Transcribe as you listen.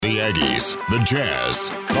The Aggies, the Jazz,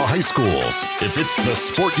 the high schools. If it's the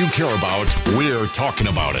sport you care about, we're talking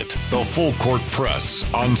about it. The Full Court Press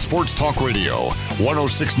on Sports Talk Radio,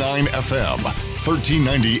 106.9 FM,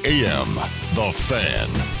 1390 AM. The Fan.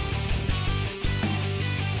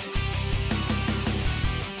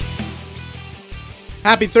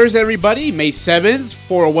 Happy Thursday, everybody. May 7th,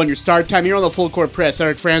 4:01 your start time here on the Full Court Press.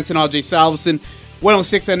 Frandsen Ajay Salvesen,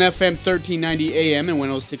 106 on FM, 1390 AM, and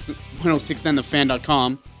 106 on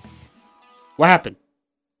thefan.com. What happened?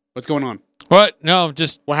 What's going on? What? No,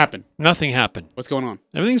 just... What happened? Nothing happened. What's going on?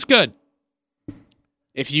 Everything's good.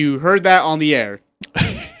 If you heard that on the air,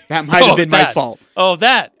 that might have been my fault. Oh,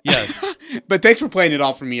 that? Yes. But thanks for playing it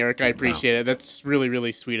off for me, Eric. I appreciate it. That's really,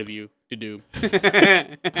 really sweet of you to do.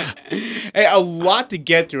 Hey, a lot to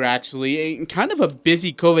get through, actually. Kind of a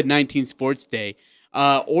busy COVID-19 sports day.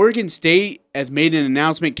 Oregon State has made an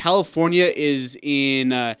announcement. California is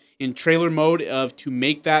in trailer mode to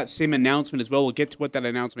make that same announcement as well. We'll get to what that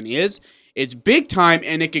announcement is. It's big time,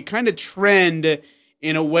 and it could kind of trend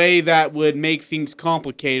in a way that would make things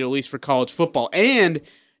complicated, at least for college football. And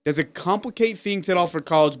does it complicate things at all for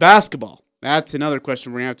college basketball? That's another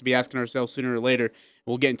question we're going to have to be asking ourselves sooner or later.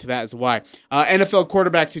 We'll get into that as why. NFL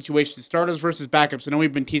quarterback situation, starters versus backups. I know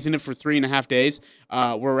we've been teasing it for 3.5 days.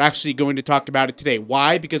 We're actually going to talk about it today.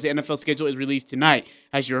 Why? Because the NFL schedule is released tonight.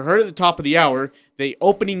 As you heard at the top of the hour, the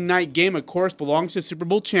opening night game, of course, belongs to Super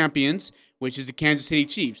Bowl champions, which is the Kansas City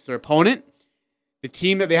Chiefs. Their opponent, the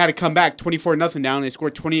team that they had to come back 24-0 down. They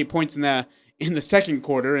scored 28 points in the second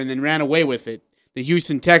quarter and then ran away with it. The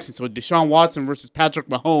Houston Texans. So Deshaun Watson versus Patrick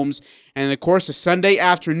Mahomes. And, of course, the Sunday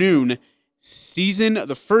afternoon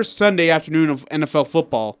the first Sunday afternoon of NFL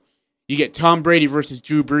football, you get Tom Brady versus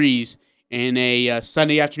Drew Brees in a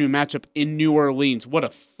Sunday afternoon matchup in New Orleans. What a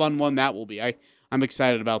fun one that will be. I'm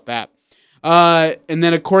excited about that. And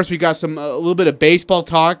then, of course, we got a little bit of baseball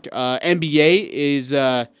talk. NBA is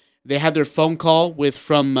they had their phone call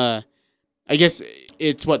from I guess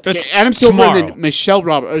it's what? It's Adam Silver tomorrow. And then Michelle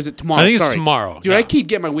Roberts. Or is it tomorrow? I think Sorry. it's tomorrow. Dude, yeah. I keep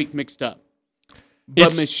getting my week mixed up.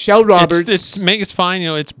 But Michelle Roberts. It's fine.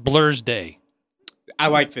 It's Blur's Day. I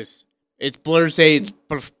like this. It's Blur's Day. It's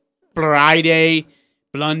Blry Day,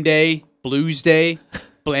 Blund Day, Blues Day,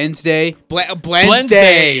 Blends Day, Blends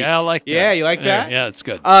Day. I like that. Yeah, you like that? Yeah, it's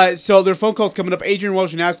good. So their phone call's coming up. Adrian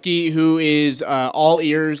Wojnarowski, who is all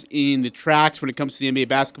ears in the tracks when it comes to the NBA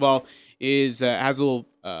basketball, has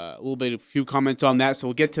a few comments on that. So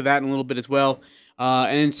we'll get to that in a little bit as well.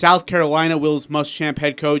 And in South Carolina, Will Muschamp,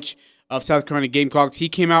 head coach of South Carolina Gamecocks, he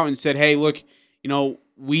came out and said, "Hey, look,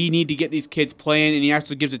 we need to get these kids playing," and he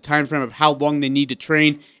actually gives a time frame of how long they need to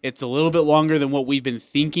train. It's a little bit longer than what we've been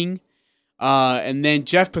thinking. And then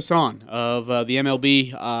Jeff Passan of the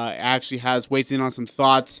MLB actually weighed in on some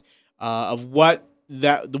thoughts of what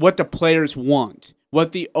the players want,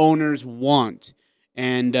 what the owners want,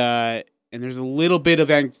 and there's a little bit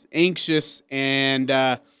of anxious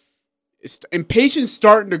and impatience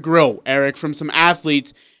starting to grow, Eric, from some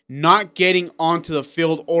athletes not getting onto the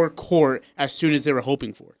field or court as soon as they were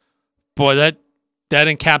hoping for. Boy, that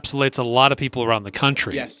encapsulates a lot of people around the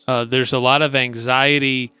country. Yes. There's a lot of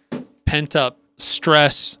anxiety, pent-up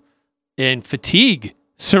stress, and fatigue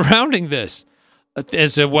surrounding this.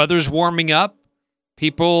 As the weather's warming up,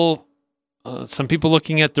 some people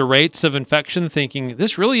looking at the rates of infection thinking,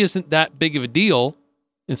 this really isn't that big of a deal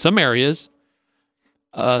in some areas.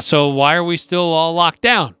 So why are we still all locked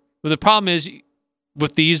down? Well, the problem is,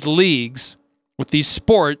 with these leagues, with these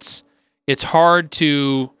sports, it's hard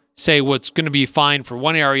to say what's going to be fine for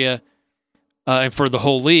one area and for the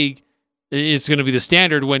whole league is going to be the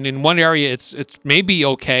standard, when in one area it's maybe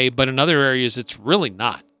okay, but in other areas it's really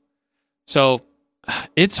not. So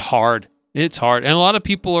it's hard. It's hard. And a lot of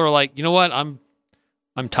people are like, you know what, I'm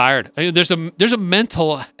tired. There's a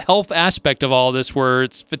mental health aspect of all this where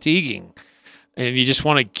it's fatiguing and you just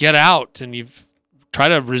want to get out and you try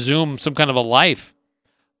to resume some kind of a life.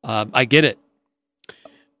 I get it.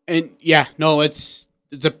 And yeah, no, it's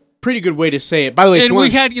a pretty good way to say it. By the way, and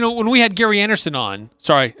when we had Gary Anderson on,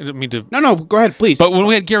 sorry, I didn't mean to. No, go ahead, please. But when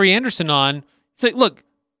we had Gary Anderson on, it's like, look,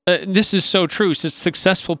 this is so true. So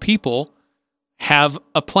successful people have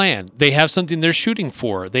a plan. They have something they're shooting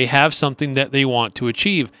for. They have something that they want to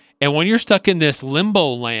achieve. And when you're stuck in this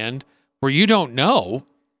limbo land where you don't know,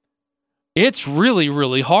 it's really,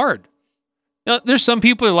 really hard. Now, there's some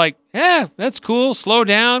people who are like, yeah, that's cool. Slow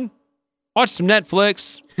down. Watch some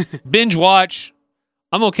Netflix. Binge watch.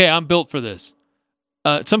 I'm okay. I'm built for this.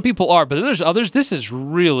 Some people are, but then there's others. This is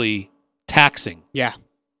really taxing. Yeah.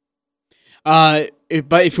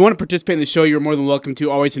 But if you want to participate in the show, you're more than welcome to.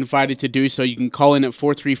 Always invited to do so. You can call in at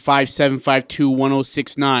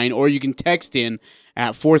 435-752-1069, or you can text in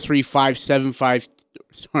at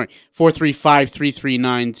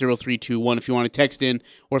 435-339-0321 if you want to text in,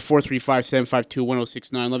 or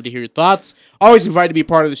 435-752-1069. Love to hear your thoughts. Always invited to be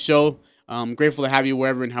part of the show. Grateful to have you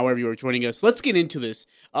wherever and however you are joining us. Let's get into this.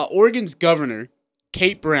 Oregon's governor,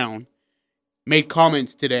 Kate Brown, made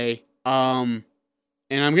comments today. And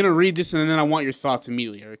I'm going to read this, and then I want your thoughts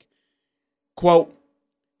immediately, Eric. Quote,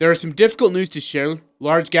 "There are some difficult news to share.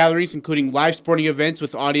 Large gatherings, including live sporting events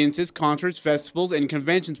with audiences, concerts, festivals, and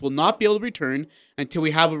conventions will not be able to return until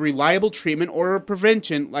we have a reliable treatment or a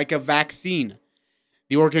prevention like a vaccine.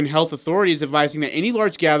 The Oregon Health Authority is advising that any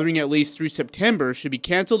large gathering, at least through September, should be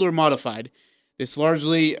canceled or modified. This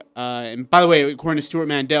largely, and by the way, according to Stuart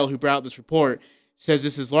Mandel, who brought out this report, says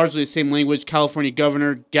this is largely the same language California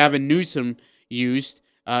Governor Gavin Newsom used,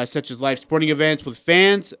 such as live sporting events with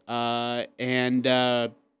fans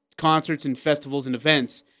and concerts and festivals and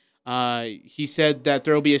events. He said that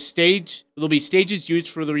there'll be stages used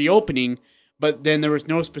for the reopening, but then there was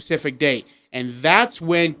no specific date. And that's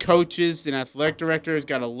when coaches and athletic directors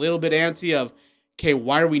got a little bit antsy of, okay,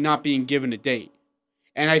 why are we not being given a date?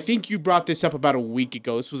 And I think you brought this up about a week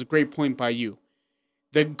ago. This was a great point by you.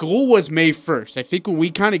 The goal was May 1st. I think when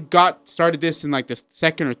we kind of started this in like the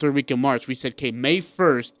second or third week of March, we said, okay, May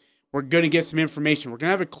 1st, we're going to get some information. We're going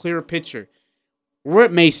to have a clearer picture. We're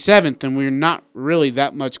at May 7th, and we're not really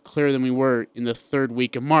that much clearer than we were in the third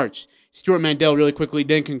week of March. Stuart Mandel really quickly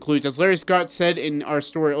then concludes, as Larry Scott said in our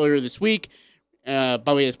story earlier this week, by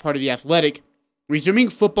the way, as part of The Athletic, resuming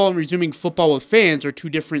football and resuming football with fans are two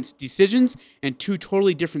different decisions and two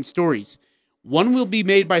totally different stories. One will be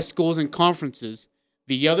made by schools and conferences,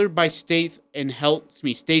 the other by states and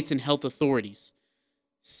health authorities.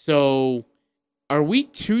 So, are we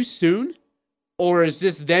too soon? Or is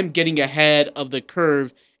this them getting ahead of the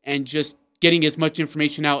curve and just getting as much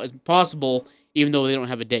information out as possible, even though they don't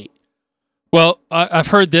have a date? Well, I've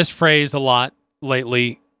heard this phrase a lot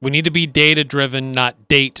lately. We need to be data-driven, not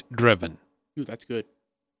date-driven. Ooh, that's good.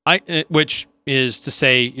 Which is to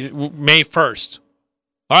say, May 1st.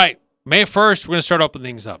 All right, May 1st, we're going to start opening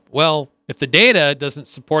things up. Well, if the data doesn't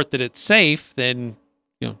support that it's safe, then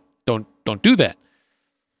don't do that.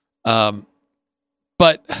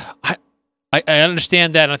 But I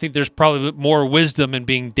understand that, and I think there's probably more wisdom in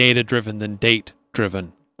being data-driven than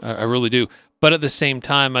date-driven. I really do. But at the same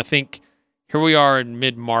time, I think here we are in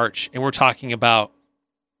mid-March, and we're talking about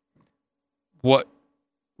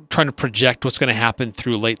trying to project what's going to happen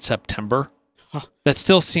through late September. Huh. That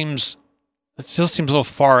still seems a little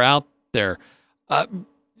far out there. I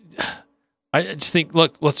just think,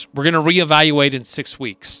 look, we're going to reevaluate in 6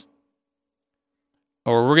 weeks,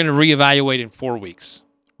 or we're going to reevaluate in 4 weeks.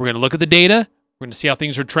 We're going to look at the data. We're going to see how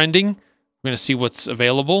things are trending. We're going to see what's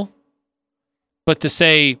available. But to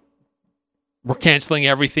say we're canceling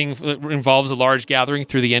everything that involves a large gathering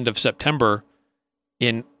through the end of September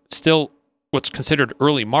in still what's considered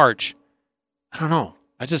early March, I don't know.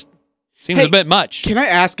 It just seems a bit much. Can I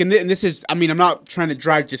ask, and this is, I'm not trying to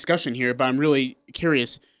drive discussion here, but I'm really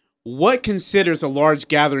curious, what considers a large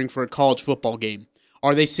gathering for a college football game?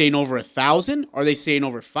 Are they saying over 1,000? Are they saying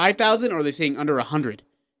over 5,000? Or are they saying under 100?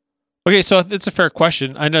 Okay, so it's a fair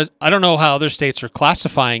question. I don't know how other states are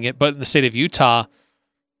classifying it, but in the state of Utah,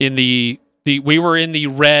 we were in the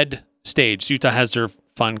red stage. Utah has their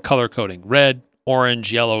fun color coding: red,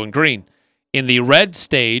 orange, yellow, and green. In the red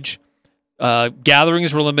stage,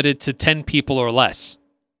 gatherings were limited to 10 people or less.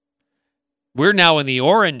 We're now in the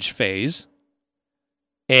orange phase,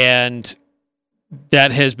 and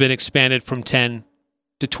that has been expanded from 10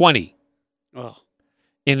 to 20. Oh.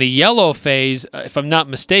 In the yellow phase, if I'm not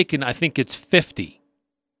mistaken, I think it's 50.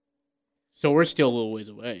 So we're still a little ways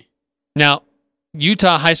away. Now,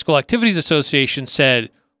 Utah High School Activities Association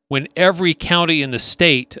said when every county in the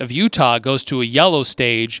state of Utah goes to a yellow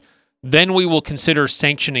stage, then we will consider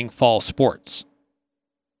sanctioning fall sports.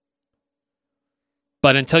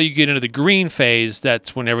 But until you get into the green phase,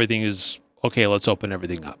 that's when everything is, okay, let's open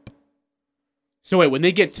everything up. So wait, when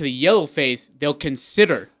they get to the yellow phase, they'll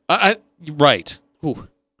consider. Right. Ooh.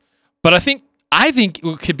 But I think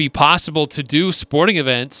it could be possible to do sporting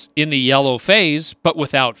events in the yellow phase, but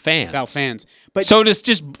without fans. But so to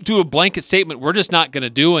just do a blanket statement, we're just not going to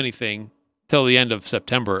do anything till the end of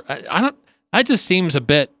September. That just seems a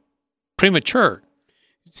bit premature.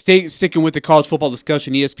 Sticking with the college football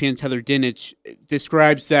discussion, ESPN's Heather Dinich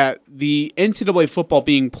describes that the NCAA football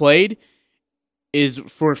being played is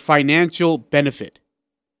for financial benefit.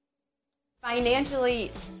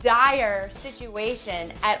 financially dire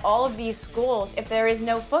situation at all of these schools if there is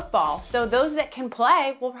no football. So those that can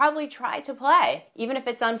play will probably try to play, even if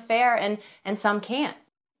it's unfair and some can't.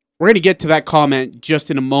 We're going to get to that comment just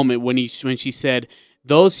in a moment when she said,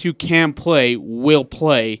 those who can play will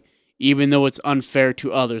play, even though it's unfair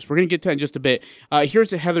to others. We're going to get to that in just a bit.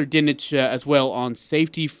 Here's a Heather Dinich as well on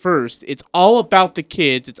safety first. It's all about the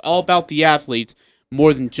kids. It's all about the athletes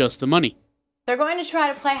more than just the money. They're going to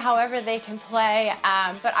try to play however they can play,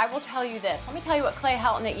 but I will tell you this. Let me tell you what Clay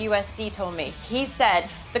Helton at USC told me. He said,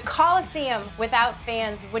 the Coliseum without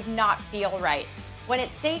fans would not feel right. When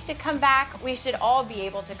it's safe to come back, we should all be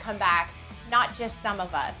able to come back, not just some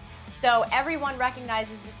of us. So everyone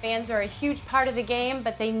recognizes the fans are a huge part of the game,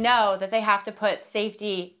 but they know that they have to put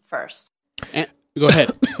safety first. Go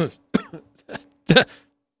ahead.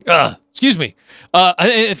 Excuse me.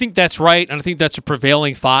 I think that's right, and I think that's a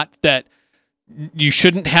prevailing thought that you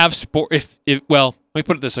shouldn't have sport. Well, let me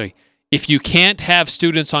put it this way: if you can't have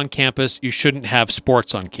students on campus, you shouldn't have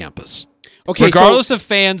sports on campus. Okay, regardless of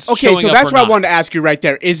fans. Okay, so that's what not. I wanted to ask you right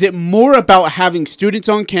there. Is it more about having students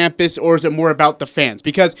on campus, or is it more about the fans?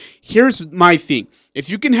 Because here's my thing: if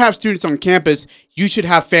you can have students on campus, you should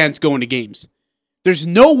have fans going to games. There's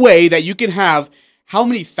no way that you can have how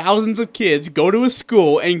many thousands of kids go to a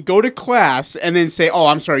school and go to class and then say, "Oh,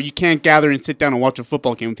 I'm sorry, you can't gather and sit down and watch a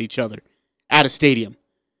football game with each other at a stadium."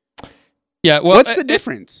 Yeah, well, what's the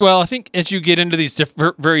difference? Well, I think as you get into these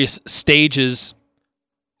various stages,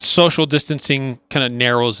 social distancing kind of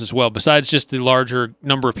narrows as well. Besides just the larger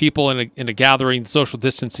number of people in a gathering, the social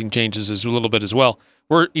distancing changes a little bit as well.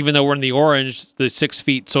 Even though we're in the orange, the 6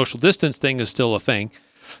 feet social distance thing is still a thing.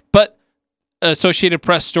 But Associated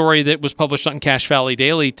Press story that was published on Cache Valley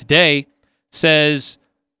Daily today says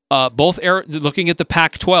looking at the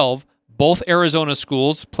Pac-12, both Arizona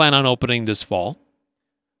schools plan on opening this fall.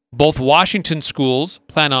 Both Washington schools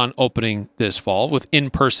plan on opening this fall with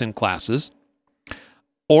in-person classes.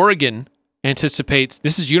 Oregon anticipates,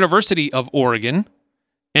 this is University of Oregon,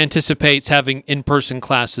 anticipates having in-person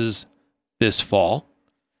classes this fall.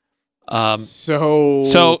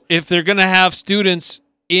 So if they're going to have students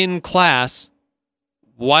in class,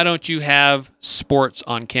 why don't you have sports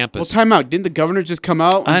on campus? Well, time out. Didn't the governor just come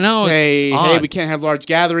out and say, hey, we can't have large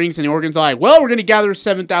gatherings? And Oregon's like, well, we're going to gather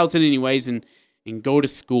 7,000 anyways and go to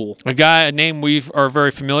school. A name we are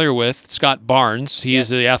very familiar with, Scott Barnes. He is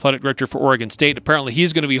the athletic director for Oregon State. Apparently,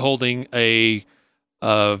 he's going to be holding a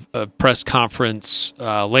press conference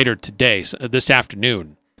later today, this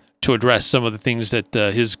afternoon, to address some of the things that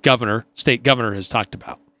his state governor has talked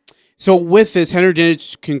about. So with this, Henry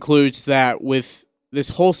Dinich concludes that with this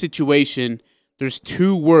whole situation, there's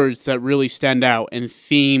two words that really stand out and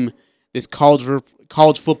theme this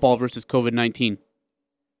college football versus COVID-19.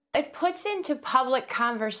 It puts into public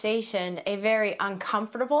conversation a very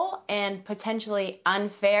uncomfortable and potentially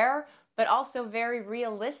unfair, but also very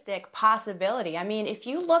realistic possibility. I mean, if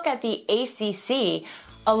you look at the ACC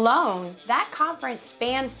alone, that conference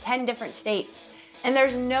spans 10 different states. And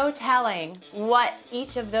there's no telling what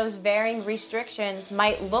each of those varying restrictions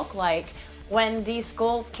might look like when these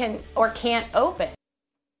schools can or can't open.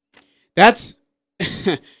 That's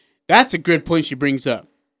a good point she brings up.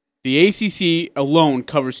 The ACC alone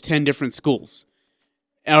covers 10 different schools,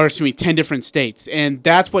 or 10 different states. And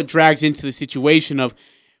that's what drags into the situation of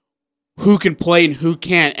who can play and who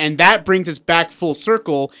can't. And that brings us back full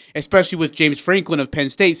circle, especially with James Franklin of Penn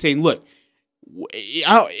State saying, look,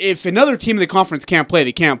 if another team in the conference can't play,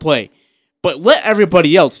 they can't play. But let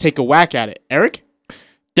everybody else take a whack at it. Eric?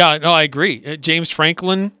 Yeah, no, I agree. James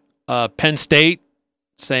Franklin, Penn State,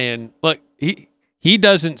 saying, look, he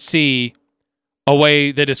doesn't see a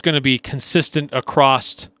way that it's going to be consistent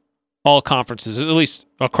across all conferences, at least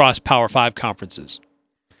across Power 5 conferences.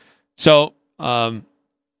 So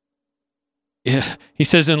he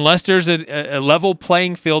says unless there's a level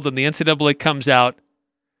playing field and the NCAA comes out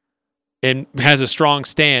and has a strong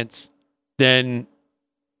stance, then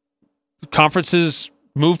conferences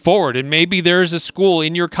move forward. And maybe there's a school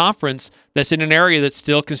in your conference that's in an area that's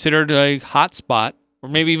still considered a hot spot, or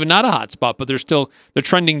maybe even not a hot spot, but they're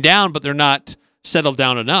trending down, but they're not settled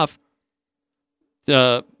down enough.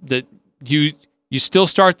 That you still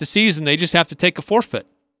start the season, they just have to take a forfeit.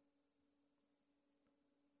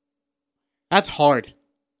 That's hard.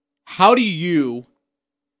 How do you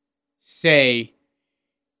say,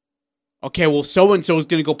 okay, well, so-and-so is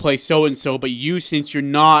going to go play so-and-so, but you, since you're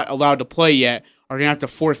not allowed to play yet, are going to have to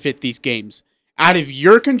forfeit these games? Out of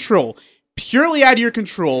your control, purely out of your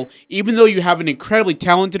control, even though you have an incredibly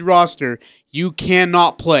talented roster, you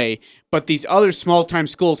cannot play, but these other small-time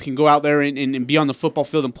schools can go out there and be on the football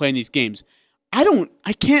field and play in these games.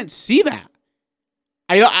 I can't see that.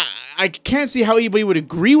 I can't see how anybody would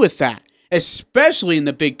agree with that, especially in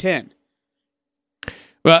the Big Ten.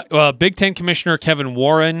 Well, Big Ten Commissioner Kevin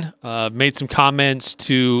Warren made some comments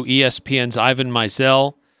to ESPN's Ivan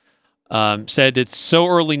Mizell. Said it's so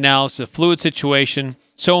early now, it's a fluid situation,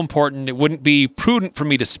 so important. It wouldn't be prudent for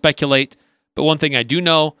me to speculate. But one thing I do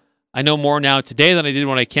know, I know more now today than I did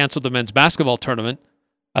when I canceled the men's basketball tournament.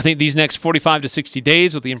 I think these next 45 to 60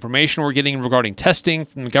 days with the information we're getting regarding testing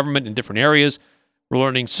from the government in different areas, we're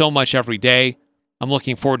learning so much every day. I'm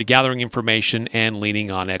looking forward to gathering information and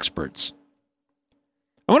leaning on experts.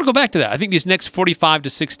 I want to go back to that. I think these next 45 to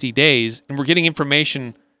 60 days, and we're getting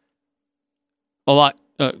information a lot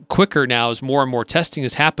quicker now as more and more testing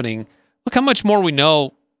is happening. Look how much more we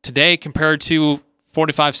know today compared to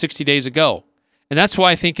 45, 60 days ago. And that's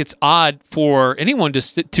why I think it's odd for anyone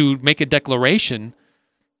to make a declaration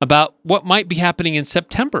about what might be happening in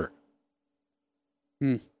September.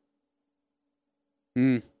 And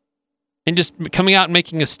just coming out and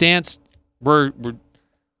making a stance, we're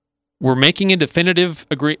making a definitive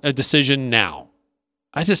decision now.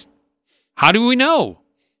 How do we know?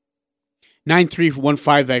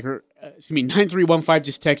 9315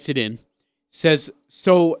 just texted in. Says,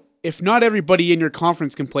 so if not everybody in your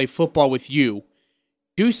conference can play football with you,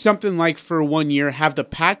 do something like for 1 year, have the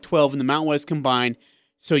Pac-12 and the Mountain West combined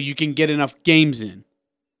so you can get enough games in.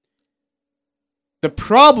 The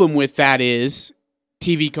problem with that is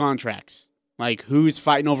TV contracts. Like, who's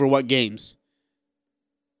fighting over what games?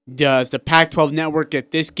 Does the Pac-12 network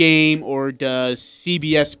get this game, or does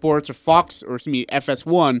CBS Sports or Fox, or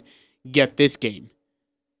FS1 get this game?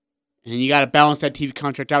 And you got to balance that TV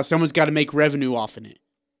contract out. Someone's got to make revenue off in it.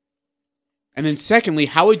 And then secondly,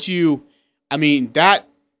 how would you,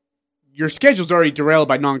 your schedule's already derailed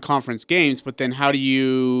by non-conference games, but then how do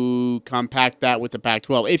you compact that with the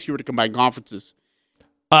Pac-12 if you were to combine conferences?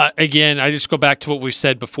 Again, I just go back to what we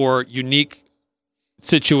said before. Unique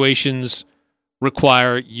situations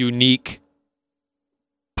require unique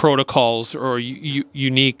protocols or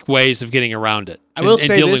unique ways of getting around it and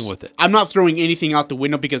dealing with it. I'm not throwing anything out the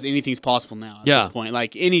window because anything's possible now at this point.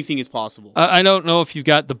 Like, anything is possible. I don't know if you've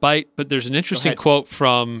got the bite, but there's an interesting quote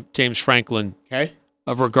from James Franklin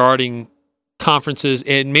regarding conferences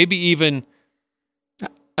and maybe even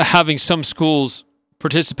having some schools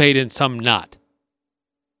participate and some not.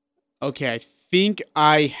 Okay, I think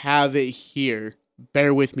I have it here.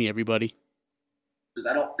 Bear with me, everybody.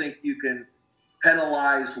 I don't think you can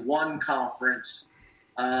penalize one conference,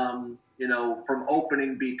 from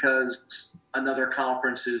opening because another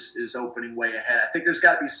conference is opening way ahead. I think there's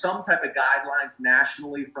got to be some type of guidelines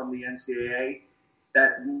nationally from the NCAA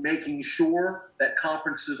that making sure that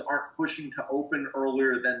conferences aren't pushing to open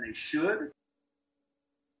earlier than they should.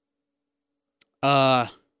 Okay,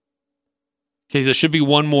 there should be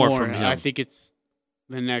one more from him. I think it's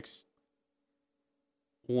the next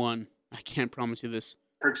one. I can't promise you this.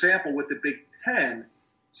 For example, with the Big Ten,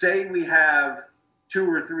 say we have 2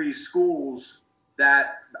 or 3 schools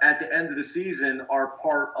that at the end of the season are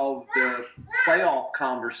part of the playoff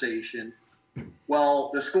conversation.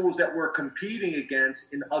 Well, the schools that we're competing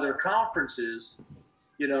against in other conferences,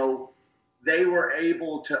 they were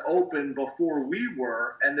able to open before we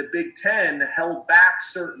were, and the Big Ten held back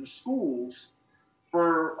certain schools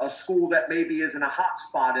for a school that maybe isn't a hot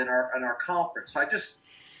spot in our conference. So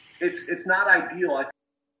it's not ideal.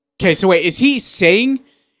 Okay, so wait, is he saying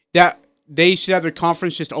that they should have their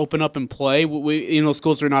conference just open up and play in those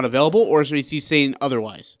schools that are not available, or is he saying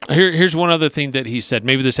otherwise? Here's one other thing that he said.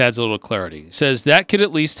 Maybe this adds a little clarity. He says that could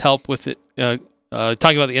at least help with it.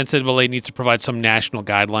 Talking about the NCAA needs to provide some national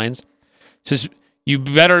guidelines. He says you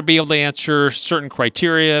better be able to answer certain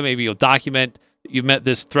criteria. Maybe you'll document that you've met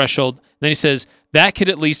this threshold. And then he says that could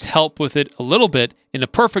at least help with it a little bit. In a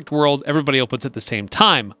perfect world, everybody opens at the same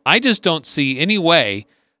time. I just don't see any way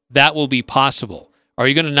that will be possible. Are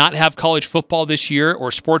you going to not have college football this year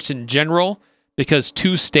or sports in general because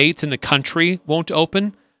 2 states in the country won't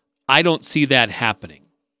open? I don't see that happening.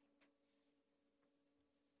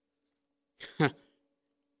 I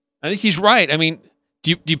think he's right. I mean,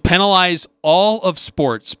 do you penalize all of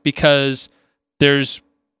sports because there's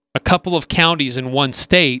a couple of counties in one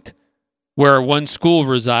state where one school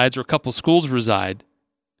resides or a couple schools reside?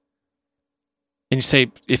 And you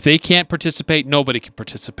say, if they can't participate, nobody can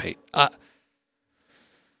participate.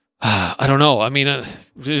 I don't know. I mean,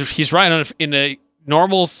 he's right. In a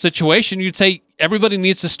normal situation, you'd say everybody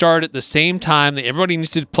needs to start at the same time. Everybody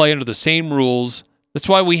needs to play under the same rules. That's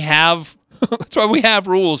why we have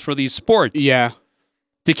rules for these sports. Yeah,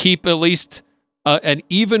 to keep at least an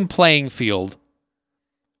even playing field.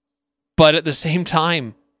 But at the same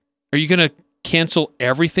time, are you going to cancel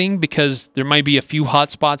everything because there might be a few hot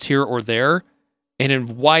spots here or there, and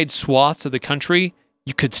in wide swaths of the country,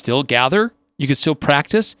 you could still gather, you could still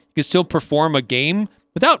practice, you could still perform a game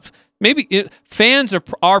without fans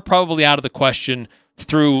are probably out of the question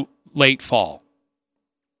through late fall.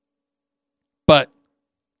 But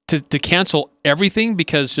to cancel everything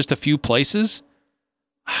because just a few places,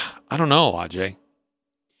 I don't know, Ajay.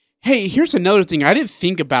 Hey, here's another thing. I didn't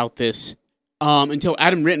think about this until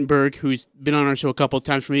Adam Rittenberg, who's been on our show a couple of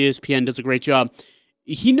times from ESPN, does a great job.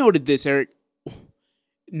 He noted this, Eric.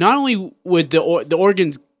 Not only would the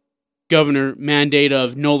Oregon's governor mandate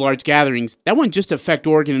of no large gatherings, that wouldn't just affect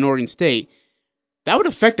Oregon and Oregon State. That would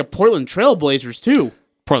affect the Portland Trailblazers, too.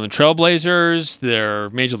 Portland Trailblazers, their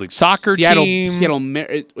Major League Soccer team. Seattle's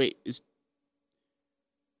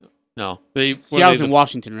in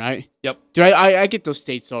Washington, right? Yep. Dude, I get those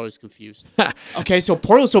states always confused. Okay, so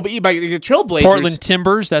Portland, the Trailblazers. Portland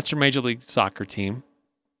Timbers, that's their Major League Soccer team.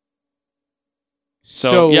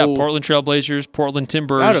 So yeah, Portland Trailblazers, Portland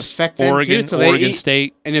Timbers, that would affect them Oregon, too. So Oregon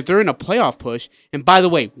State. And if they're in a playoff push, and by the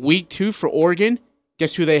way, week 2 for Oregon,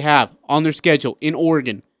 guess who they have on their schedule in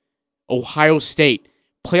Oregon? Ohio State.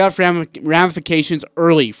 Playoff ramifications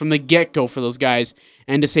early from the get-go for those guys,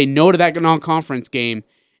 and to say no to that non-conference game,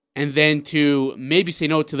 and then to maybe say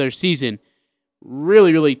no to their season,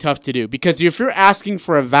 really, really tough to do. Because if you're asking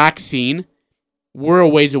for a vaccine, we're a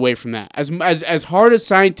ways away from that. As hard as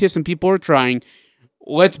scientists and people are trying,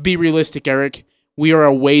 let's be realistic, Eric. We are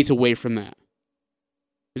a ways away from that.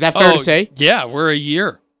 Is that fair to say? Yeah, we're a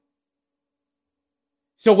year.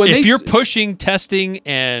 So if you're pushing testing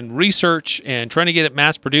and research and trying to get it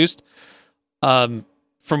mass produced,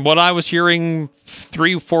 from what I was hearing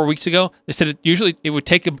 3-4 weeks ago, they said it would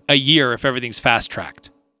take a year if everything's fast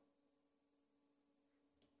tracked.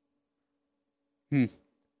 And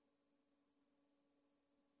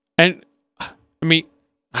I mean,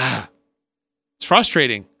 it's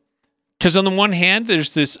frustrating because on the one hand,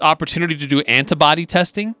 there's this opportunity to do antibody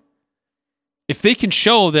testing. If they can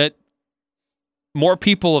show that more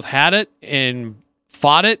people have had it and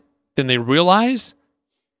fought it than they realize,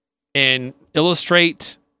 and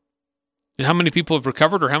illustrate how many people have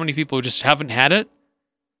recovered or how many people just haven't had it,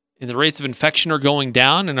 and the rates of infection are going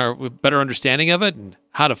down and are with better understanding of it and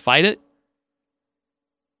how to fight it.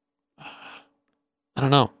 I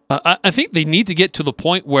don't know. I think they need to get to the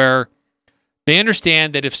point where they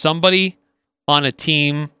understand that if somebody on a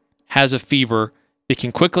team has a fever, they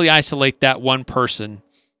can quickly isolate that one person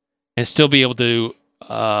and still be able to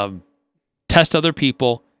test other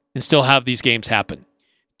people and still have these games happen.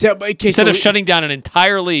 Instead of shutting down an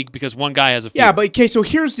entire league because one guy has a fever. Yeah, but okay, so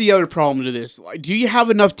here's the other problem to this. Do you have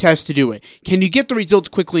enough tests to do it? Can you get the results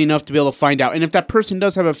quickly enough to be able to find out? And if that person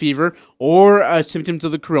does have a fever or symptoms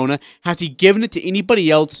of the corona, has he given it to anybody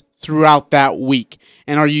else throughout that week?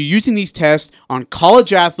 And are you using these tests on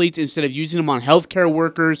college athletes instead of using them on healthcare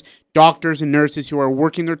workers, doctors, and nurses who are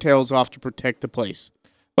working their tails off to protect the place?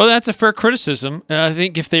 Well, that's a fair criticism. I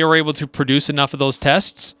think if they were able to produce enough of those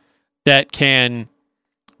tests that can,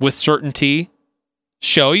 with certainty,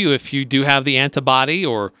 show you if you do have the antibody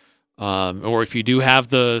or if you do have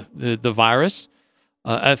the virus,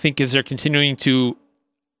 I think as they're continuing to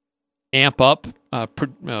amp up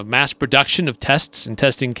mass production of tests and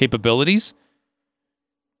testing capabilities,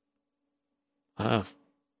 I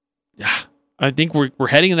think we're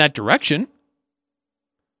heading in that direction.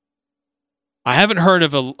 I haven't heard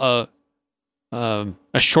of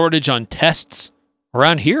a shortage on tests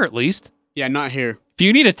around here, at least. Yeah, not here. If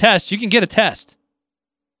you need a test, you can get a test.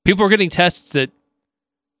 People are getting tests that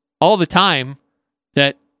all the time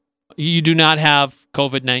that you do not have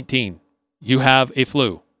COVID-19. You have a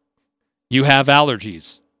flu. You have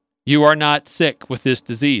allergies. You are not sick with this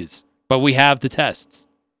disease, but we have the tests.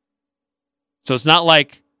 So it's not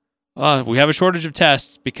like we have a shortage of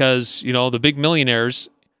tests because, the big millionaires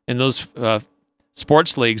in those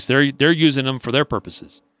sports leagues, they're using them for their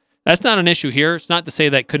purposes. That's not an issue here. It's not to say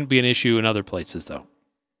that couldn't be an issue in other places, though.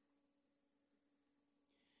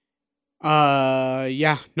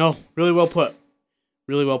 Yeah, no, really well put.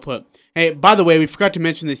 Really well put. Hey, by the way, we forgot to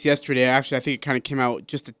mention this yesterday. Actually, I think it kind of came out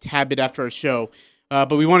just a tad bit after our show.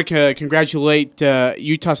 But we want to congratulate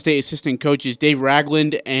Utah State assistant coaches Dave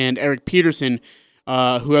Ragland and Eric Peterson,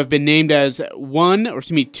 who have been named as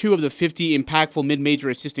two of the 50 impactful mid-major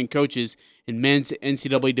assistant coaches in men's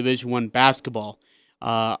NCAA Division I basketball.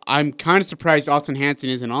 I'm kind of surprised Austin Hansen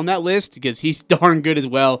isn't on that list because he's darn good as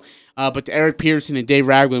well. But to Eric Peterson and Dave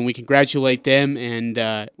Ragland, we congratulate them,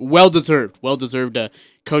 and well-deserved. Well-deserved.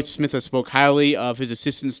 Coach Smith has spoke highly of his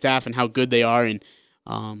assistant staff and how good they are, and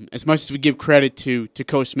As much as we give credit to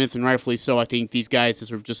Coach Smith, and rightfully so, I think these guys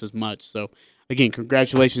deserve just as much. So, again,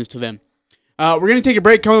 congratulations to them. We're going to take a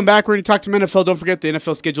break. Coming back, we're going to talk some NFL. Don't forget the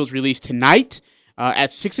NFL schedule is released tonight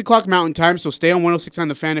at 6 o'clock Mountain Time, so stay on 106 on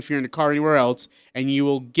the Fan if you're in the car or anywhere else, and you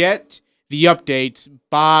will get the updates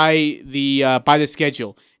by the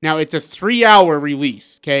schedule. Now, it's a 3-hour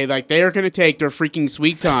release, okay? Like, they are going to take their freaking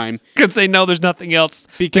sweet time. Because they know there's nothing else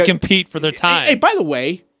to compete for their time. Hey, by the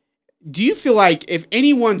way, do you feel like if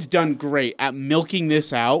anyone's done great at milking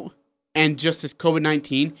this out and just this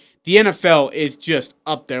COVID-19, the NFL is just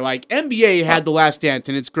up there? Like, NBA had The Last Dance,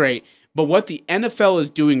 and it's great. But what the NFL is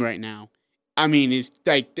doing right now, I mean, is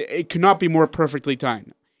like it could not be more perfectly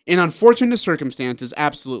timed. In unfortunate circumstances,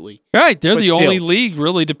 absolutely. Right. They're But the still. only league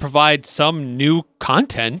really to provide some new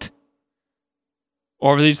content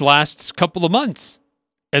over these last couple of months.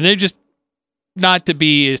 And they're just, not to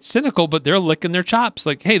be cynical, but they're licking their chops.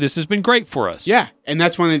 Like, hey, this has been great for us. Yeah, and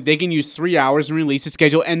that's when they can use 3 hours and release the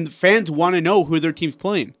schedule, and the fans want to know who their team's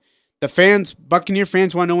playing. The fans, Buccaneer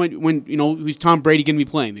fans, want to know when who's Tom Brady going to be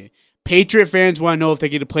playing. The Patriot fans want to know if they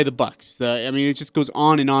get to play the Bucs. I mean, it just goes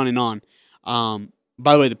on and on and on.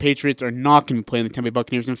 By the way, the Patriots are not going to be playing the Tampa Bay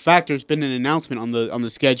Buccaneers. In fact, there's been an announcement on the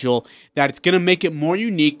schedule that it's going to make it more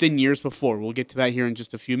unique than years before. We'll get to that here in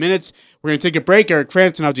just a few minutes. We're going to take a break. Eric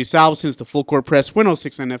Frandsen Ajay Salvesen is the Full Court Press,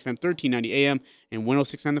 106.9 FM, 1390 AM, and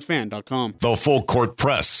 106.9thefan.com. The Full Court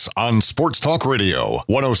Press on Sports Talk Radio,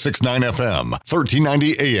 106.9 FM,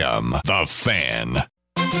 1390 AM. The Fan.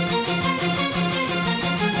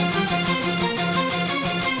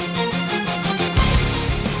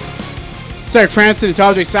 It's Eric Frandsen, it's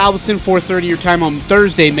Ajay Salvesen, 4:30 your time on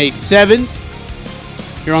Thursday, May 7th.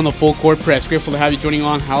 You're on the Full Court Press. Grateful to have you joining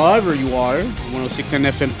on however you are. 106.9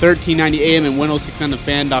 FM, 1390 AM, and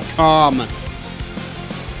 106.9thefan.com.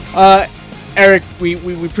 Eric, we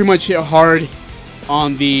pretty much hit hard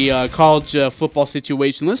on the college football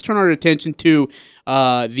situation. Let's turn our attention to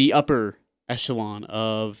the upper echelon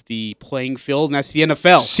of the playing field, and that's the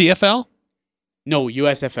NFL. CFL? No,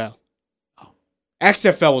 USFL.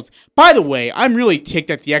 XFL was... By the way, I'm really ticked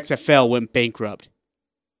that the XFL went bankrupt.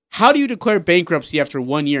 How do you declare bankruptcy after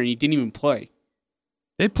 1 year and you didn't even play?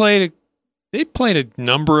 They played a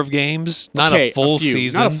number of games, not a full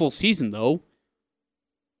season. Not a full season, though.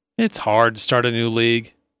 It's hard to start a new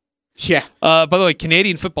league. Yeah. By the way,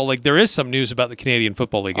 Canadian Football League, there is some news about the Canadian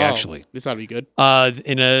Football League, actually. This ought to be good.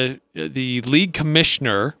 The league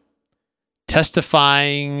commissioner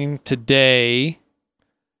testifying today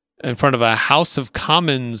in front of a House of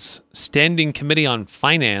Commons Standing Committee on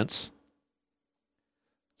Finance.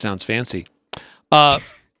 Sounds fancy. Not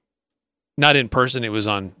in person, it was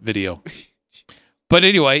on video. But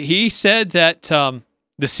anyway, he said that the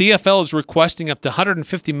CFL is requesting up to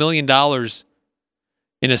 $150 million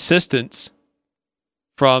in assistance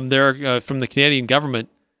from the Canadian government,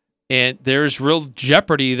 and there's real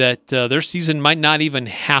jeopardy that their season might not even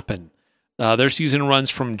happen. Their season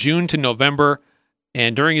runs from June to November.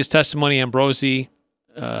 And during his testimony, Randy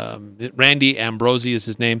Ambrosie is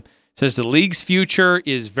his name, says the league's future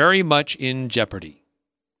is very much in jeopardy.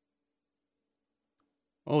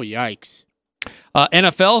 Oh, yikes.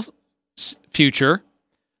 NFL's future,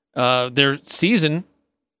 their season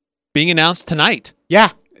being announced tonight.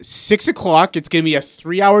 Yeah, 6 o'clock. It's going to be a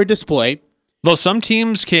 3-hour display. Though some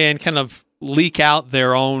teams can kind of leak out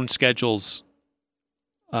their own schedules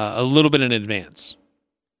a little bit in advance.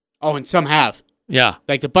 Oh, and some have. Yeah.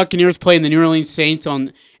 Like the Buccaneers playing the New Orleans Saints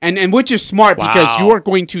and which is smart because you are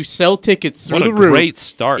going to sell tickets through the roof. What a great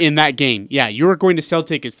start. In that game. Yeah, you are going to sell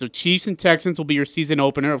tickets. The Chiefs and Texans will be your season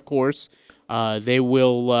opener, of course. They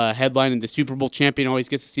will headline, and the Super Bowl champion always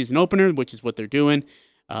gets the season opener, which is what they're doing.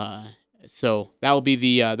 So that will be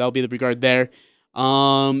the regard there.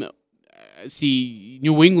 See,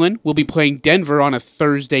 New England will be playing Denver on a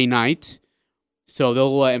Thursday night. So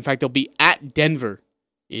they'll be at Denver.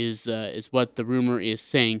 Is what the rumor is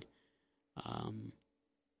saying.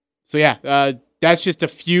 That's just a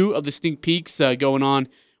few of the sneak peeks going on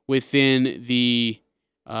within the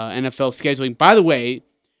NFL scheduling. By the way,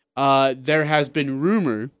 there has been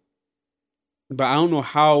rumor, but I don't know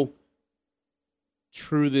how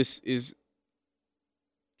true this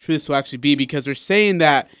will actually be, because they're saying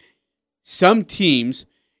that some teams,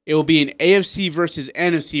 it will be an AFC versus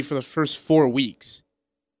NFC for the first 4 weeks,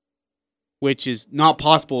 which is not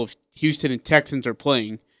possible if Houston and Texans are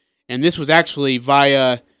playing. And this was actually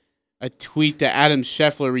via a tweet that Adam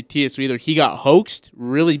Scheffler retweeted. So either he got hoaxed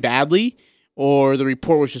really badly, or the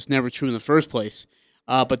report was just never true in the first place.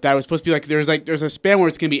 But that was supposed to be there's a span where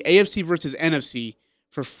it's going to be AFC versus NFC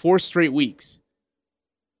for 4 straight weeks.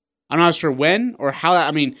 I'm not sure when or how.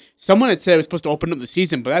 I mean, someone had said it was supposed to open up the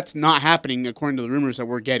season, but that's not happening according to the rumors that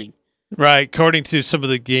we're getting. Right, according to some of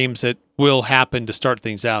the games that will happen to start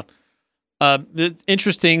things out. It's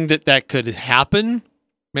interesting that could happen.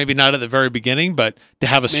 Maybe not at the very beginning, but to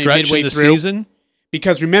have a stretch in the season.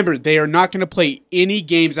 Because remember, they are not going to play any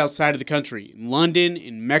games outside of the country. In London,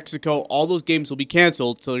 in Mexico, all those games will be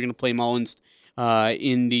canceled, so they're going to play them all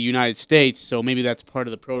in the United States. So maybe that's part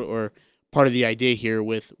of the part of the idea here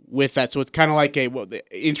with that. So it's kind of like the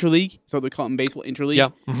interleague. So they call it in baseball, interleague. Yeah.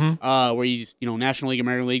 Mm-hmm. Where you just, National League,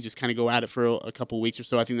 American League, just kind of go at it for a couple of weeks or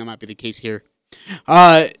so. I think that might be the case here.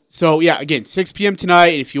 So yeah, again, 6 p.m.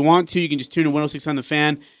 tonight. If you want to, you can just tune in 106 on the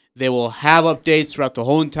Fan. They will have updates throughout the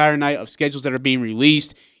whole entire night of schedules that are being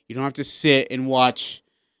released. You don't have to sit and watch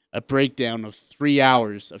a breakdown of 3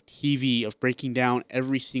 hours of TV of breaking down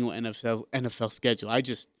every single NFL schedule.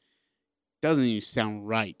 Doesn't even sound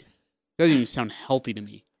right. Doesn't even sound healthy to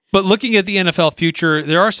me. But looking at the NFL future,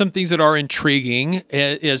 there are some things that are intriguing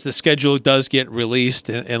as the schedule does get released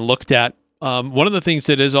and looked at. One of the things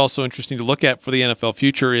that is also interesting to look at for the NFL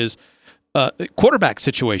future is quarterback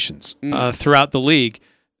situations throughout the league.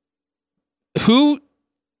 Who,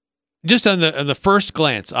 just on the first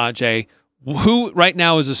glance, Ajay, who right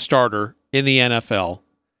now is a starter in the NFL,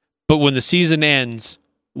 but when the season ends,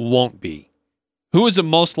 won't be? Who is the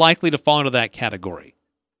most likely to fall into that category?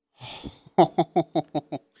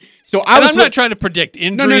 I'm not trying to predict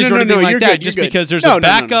injuries or anything like that, just because there's a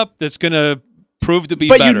backup that's going to prove to be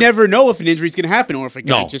better. But you never know if an injury is going to happen or if a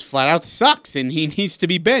guy just flat out sucks and he needs to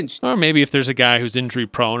be benched. Or maybe if there's a guy who's injury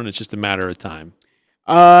prone and it's just a matter of time.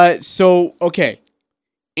 Okay.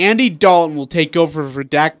 Andy Dalton will take over for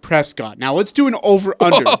Dak Prescott. Now, let's do an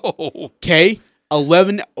over-under. Okay?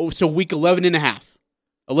 So week 11 and a half.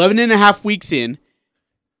 11 and a half weeks in,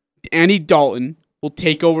 Andy Dalton will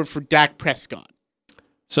take over for Dak Prescott.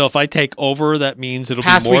 So if I take over, that means it'll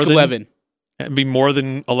past be more week than 11. It'll be more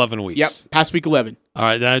than 11 weeks. Yep, past week 11. All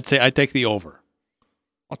right, then I'd say I take the over.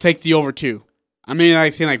 I'll take the over too. I mean,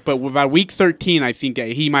 but by week 13, I think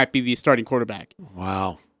he might be the starting quarterback.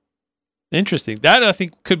 Wow. Interesting. That, I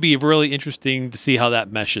think, could be really interesting to see how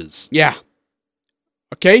that meshes. Yeah.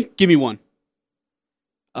 Okay, give me one.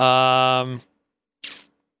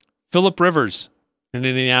 Phillip Rivers in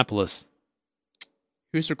Indianapolis.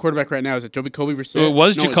 Who's their quarterback right now? Is it Jacoby Brissett? So it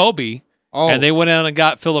was Jacoby, and they went out and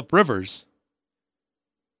got Phillip Rivers.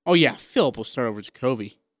 Oh, yeah, Phillip will start over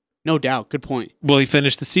Jacoby. No doubt. Good point. Will he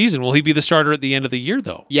finish the season? Will he be the starter at the end of the year,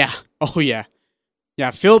 though? Yeah. Oh, yeah.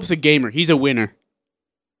 Yeah, Phillip's a gamer. He's a winner.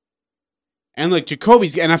 And look,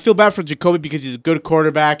 and I feel bad for Jacoby because he's a good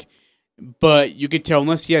quarterback, but you could tell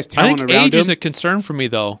unless he has talent around him. Age is a concern for me,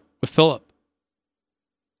 though, with Phillip.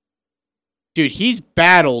 Dude, he's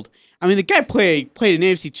battled. I mean, the guy played an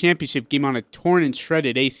AFC Championship game on a torn and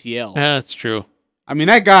shredded ACL. Yeah, that's true. I mean,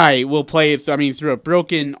 that guy will play, through a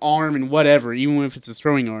broken arm and whatever, even if it's a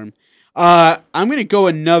throwing arm. I'm going to go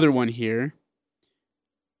another one here.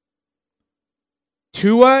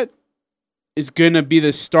 Tua is going to be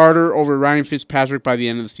the starter over Ryan Fitzpatrick by the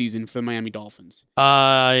end of the season for the Miami Dolphins.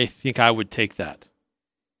 I think I would take that.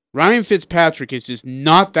 Ryan Fitzpatrick is just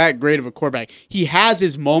not that great of a quarterback. He has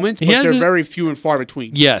his moments, but they're very few and far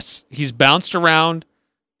between. Yes, he's bounced around.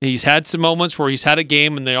 He's had some moments where he's had a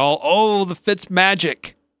game and they all, the Fitz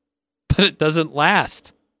magic, but it doesn't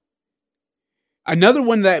last. Another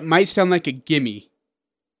one that might sound like a gimme.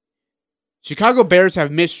 Chicago Bears have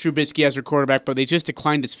Mitch Trubisky as their quarterback, but they just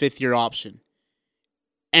declined his fifth-year option.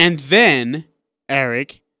 And then,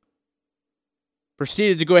 Eric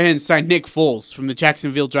proceeded to go ahead and sign Nick Foles from the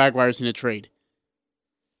Jacksonville Jaguars in a trade.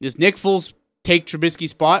 Does Nick Foles take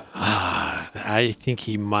Trubisky's spot? I think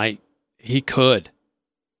he might. He could.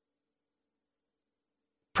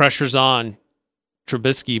 Pressure's on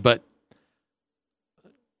Trubisky, but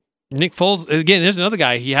Nick Foles, again, there's another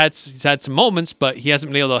guy. He's had some moments, but he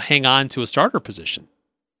hasn't been able to hang on to a starter position.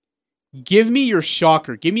 Give me your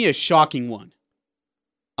shocker. Give me a shocking one.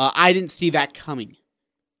 I didn't see that coming.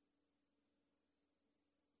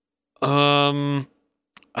 I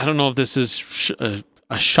don't know if this is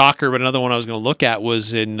a shocker, but another one I was going to look at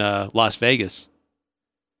was in Las Vegas.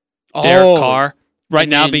 Derek Carr,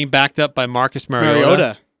 now being backed up by Marcus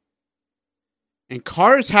Mariota. And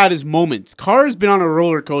Carr's had his moments. Carr has been on a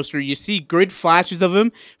roller coaster. You see good flashes of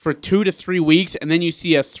him for 2 to 3 weeks, and then you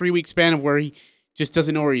see a 3-week span of where he just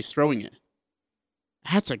doesn't know where he's throwing it.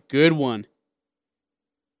 That's a good one.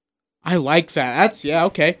 I like that.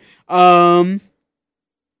 Okay. How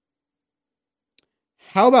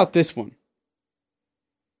about this one?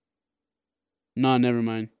 No, never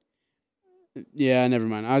mind. Yeah, never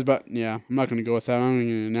mind. I'm not going to go with that. I'm going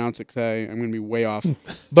to announce it because I'm going to be way off.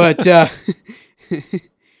 But,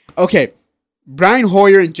 okay. Brian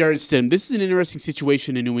Hoyer and Jarrett Stidham. This is an interesting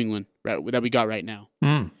situation in New England that we got right now.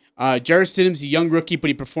 Jarrett Stidham's a young rookie, but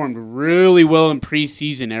he performed really well in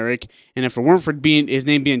preseason, Eric. And if it weren't for his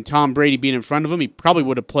name being Tom Brady being in front of him, he probably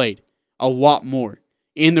would have played a lot more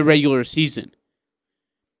in the regular season.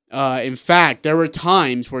 In fact, there were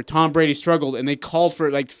times where Tom Brady struggled, and they called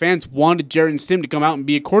for, fans wanted Jarrett Stidham to come out and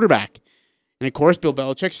be a quarterback. And, of course, Bill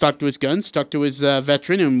Belichick stuck to his guns, stuck to his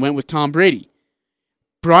veteran, and went with Tom Brady.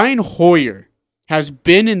 Brian Hoyer has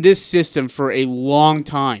been in this system for a long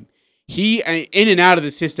time. He, in and out of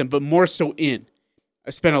the system, but more so in. I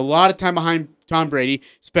spent a lot of time behind Tom Brady,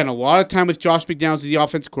 spent a lot of time with Josh McDaniels as the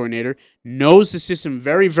offensive coordinator, knows the system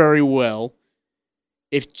very, very well.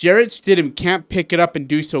 If Jarrett Stidham can't pick it up and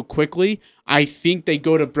do so quickly, I think they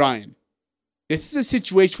go to Brian. This is a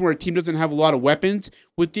situation where a team doesn't have a lot of weapons,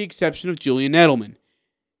 with the exception of Julian Edelman.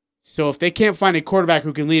 So if they can't find a quarterback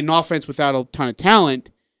who can lead an offense without a ton of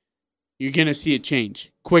talent, you're going to see it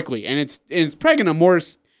change quickly. And it's probably going to more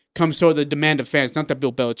come so the demand of fans. Not that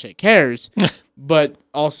Bill Belichick cares, but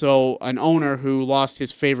also an owner who lost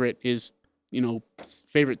his favorite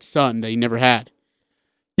son that he never had.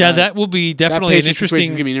 Yeah, that will be definitely an interesting.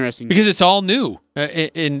 Going to be interesting because it's all new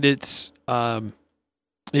and it's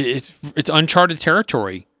uncharted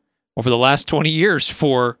territory over the last 20 years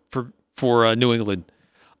for New England.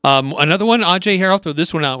 Another one, Ajay here, I'll throw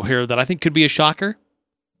this one out here that I think could be a shocker.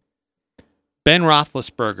 Ben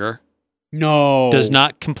Roethlisberger does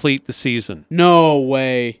not complete the season. No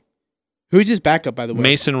way. Who's his backup, by the way?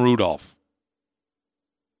 Mason Rudolph.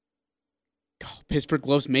 Oh, Pittsburgh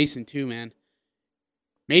loves Mason too, man.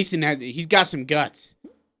 Mason he's got some guts.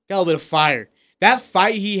 Got a little bit of fire. That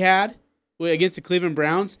fight he had against the Cleveland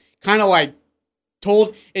Browns kind of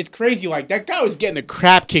it's crazy. That guy was getting the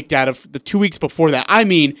crap kicked out of the 2 weeks before that. I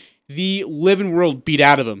mean, the world beat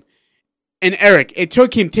out of him. And Eric, it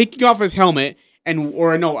took him taking off his helmet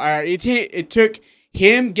it took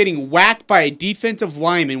him getting whacked by a defensive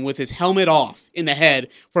lineman with his helmet off in the head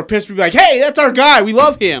for Pittsburgh to be like, hey, that's our guy. We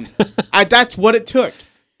love him. That's what it took.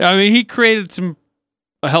 I mean, he created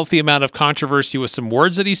a healthy amount of controversy with some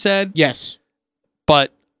words that he said. Yes.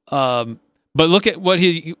 But look at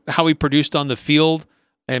how he produced on the field.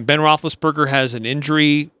 And Ben Roethlisberger has an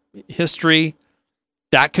injury history.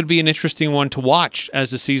 That could be an interesting one to watch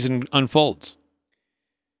as the season unfolds.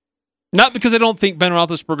 Not because I don't think Ben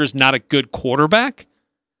Roethlisberger is not a good quarterback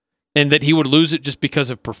and that he would lose it just because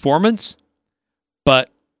of performance, but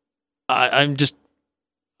I don't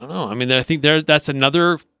know. I mean, I think that's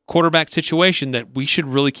another quarterback situation that we should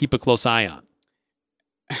really keep a close eye on.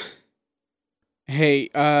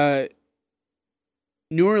 Hey,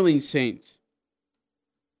 New Orleans Saints.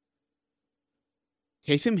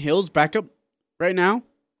 Taysom Hill's backup right now?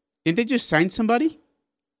 Didn't they just sign somebody?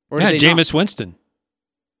 Or Jameis Winston.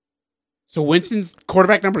 So Winston's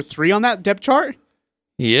quarterback number 3 on that depth chart?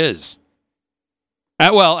 He is.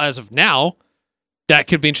 Well, as of now, that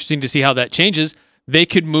could be interesting to see how that changes. They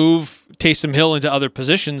could move Taysom Hill into other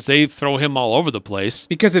positions. They throw him all over the place.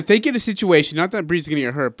 Because if they get a situation, not that Brees is going to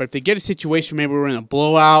get hurt, but if they get a situation, maybe we're in a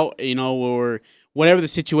blowout, or whatever the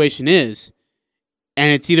situation is,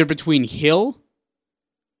 and it's either between Hill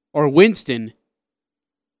or Winston,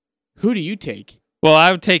 who do you take? Well,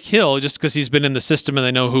 I would take Hill just because he's been in the system and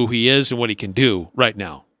they know who he is and what he can do right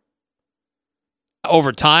now.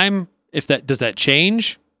 Over time, does that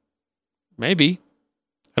change? Maybe.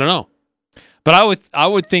 I don't know. But I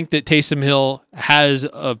would think that Taysom Hill has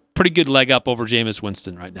a pretty good leg up over Jameis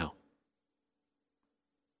Winston right now.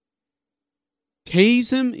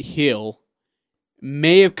 Taysom Hill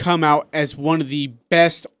may have come out as one of the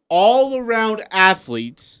best all-around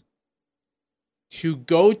athletes to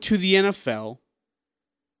go to the NFL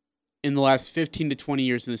in the last 15 to 20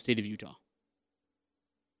 years in the state of Utah.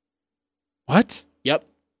 What? Yep.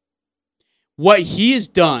 What he has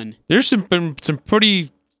done. There's been some pretty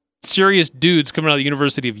serious dudes coming out of the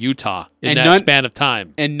University of Utah in that span of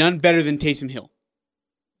time. And none better than Taysom Hill.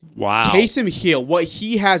 Wow. Taysom Hill, what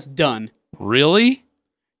he has done. Really?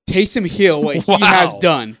 Taysom Hill, what he has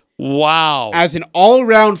done. Wow. As an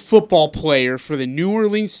all-around football player for the New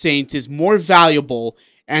Orleans Saints is more valuable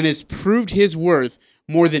and has proved his worth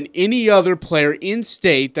more than any other player in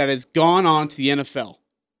state that has gone on to the NFL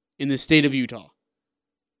in the state of Utah.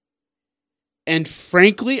 And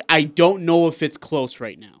frankly, I don't know if it's close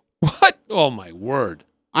right now. What? Oh my word.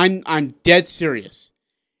 I'm dead serious.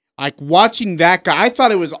 Like watching that guy, I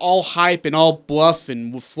thought it was all hype and all bluff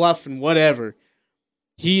and fluff and whatever.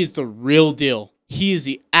 He is the real deal. He is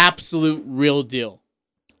the absolute real deal.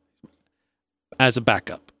 as a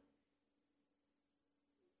backup.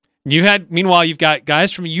 Meanwhile, you've got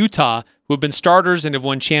guys from Utah who have been starters and have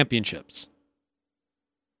won championships.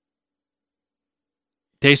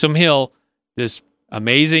 Taysom Hill, this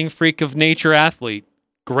amazing freak of nature athlete,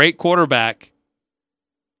 great quarterback,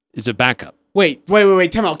 is a backup. Wait.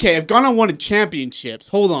 Time out. Okay, I've gone on one of championships.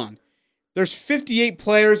 Hold on. There's 58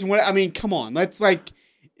 players, and come on.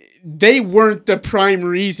 They weren't the prime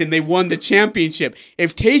reason they won the championship.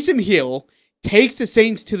 If Taysom Hill takes the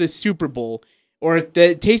Saints to the Super Bowl, or if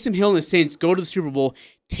Taysom Hill and the Saints go to the Super Bowl,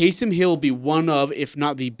 Taysom Hill will be one of, if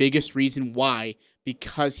not the biggest reason why,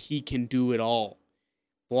 because he can do it all.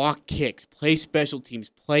 Block kicks, play special teams,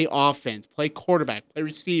 play offense, play quarterback, play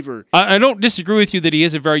receiver. I don't disagree with you that he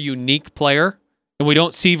is a very unique player, and we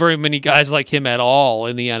don't see very many guys like him at all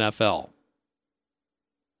in the NFL.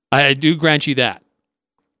 I do grant you that.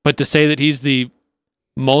 But to say that he's the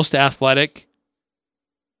most athletic...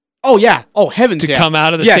 Oh, yeah. Oh, heavens, to come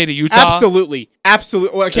out of the state of Utah? Absolutely.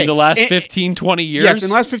 Okay. In the last 15, 20 years? Yes, in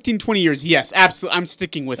the last 15, 20 years, yes. Absolutely. I'm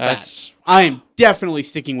sticking with that. I am definitely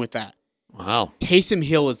sticking with that. Wow. Taysom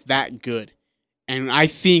Hill is that good. And I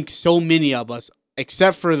think so many of us,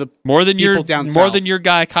 except for the people down south. More than your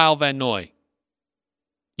guy, Kyle Van Noy.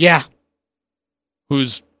 Yeah.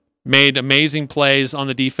 Who's made amazing plays on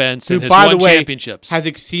the defense and who, has by won the way, championships. Has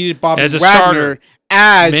exceeded Bobby as a Wagner starter.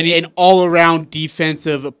 as an all-around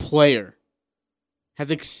defensive player. Has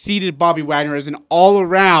exceeded Bobby Wagner as an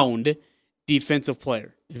all-around defensive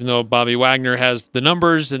player. Even though Bobby Wagner has the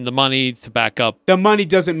numbers and the money to back up. The money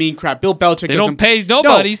doesn't mean crap. Bill Belichick doesn't pay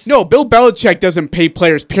nobodies. No, Bill Belichick doesn't pay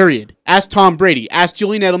players, period. Ask Tom Brady. Ask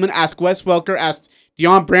Julian Edelman. Ask Wes Welker. Ask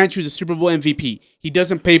Deion Branch, who's a Super Bowl MVP. He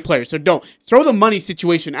doesn't pay players. So don't throw the money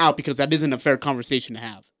situation out because that isn't a fair conversation to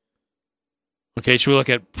have. Okay, should we look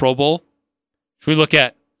at Pro Bowl? Should we look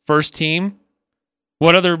at first team?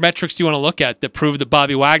 What other metrics do you want to look at that prove that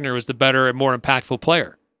Bobby Wagner was the better and more impactful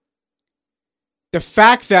player? The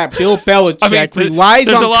fact that Bill Belichick relies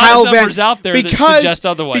on Kyle Van Noy out there that suggest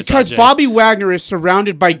otherwise. Because Ajay. Bobby Wagner is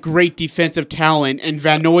surrounded by great defensive talent, and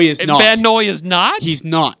Van Noy is not. Van Noy is not? He's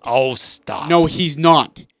not. Oh, stop. No, he's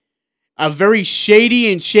not. A very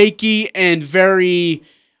shady and shaky and very,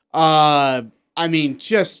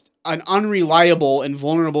 just an unreliable and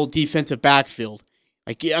vulnerable defensive backfield.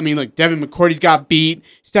 Devin McCourty's got beat.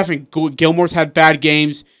 Stephen Gilmore's had bad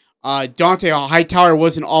games. Dante Hightower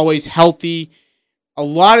wasn't always healthy. A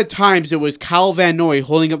lot of times it was Kyle Van Noy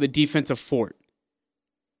holding up the defensive fort.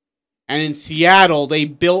 And in Seattle, they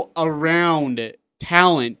built around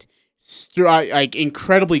talent,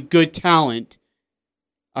 incredibly good talent,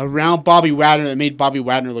 around Bobby Wagner that made Bobby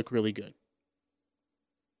Wagner look really good.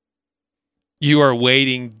 You are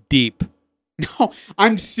wading deep. No,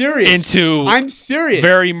 I'm serious. I'm serious.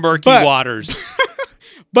 Very murky waters.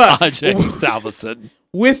 But Ajay Salvesen.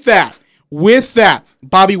 With that,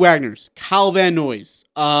 Bobby Wagner's, Kyle Van Noy's,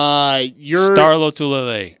 your Starlo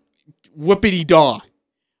Tulele, Whoopity Daw,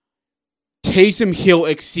 Taysom Hill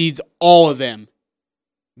exceeds all of them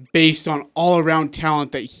based on all-around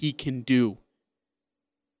talent that he can do.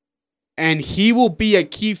 And he will be a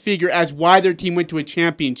key figure as why their team went to a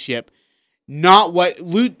championship. Not what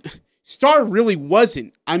Starr really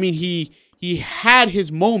wasn't. He had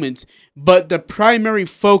his moments, but the primary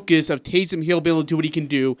focus of Taysom Hill being able to do what he can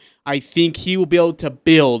do, I think he will be able to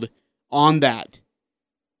build on that.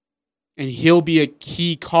 And he'll be a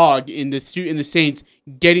key cog in the Saints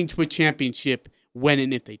getting to a championship when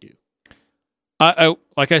and if they do.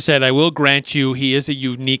 Like I said, I will grant you he is a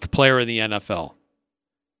unique player in the NFL.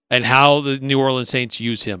 And how the New Orleans Saints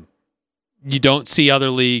use him. You don't see other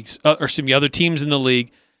other teams in the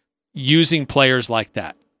league using players like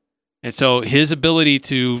that. And so his ability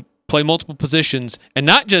to play multiple positions and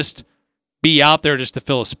not just be out there just to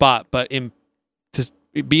fill a spot, but to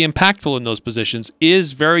be impactful in those positions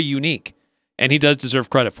is very unique. And he does deserve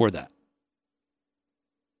credit for that.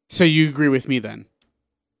 So you agree with me then?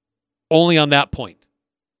 Only on that point.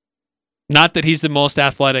 Not that he's the most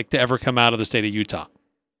athletic to ever come out of the state of Utah.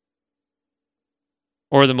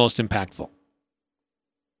 Or the most impactful.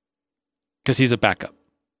 Because he's a backup.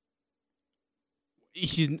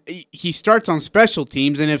 He starts on special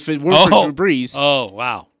teams, and if it weren't for Drew Brees... Oh,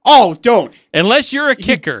 wow. Oh, don't. Unless you're a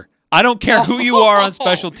kicker, I don't care who you are on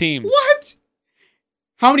special teams. What?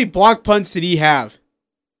 How many block punts did he have?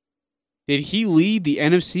 Did he lead the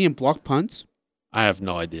NFC in block punts? I have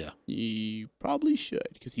no idea. You probably should,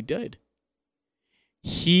 because he did.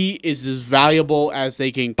 He is as valuable as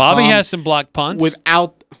they can Bobby has some blocked punts.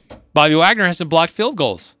 Bobby Wagner has some blocked field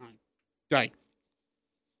goals. Right.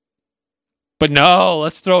 But no,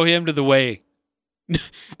 let's throw him to the way.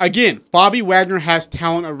 Again, Bobby Wagner has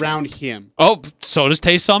talent around him. Oh, so does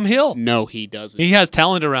Taysom Hill. No, he doesn't. He has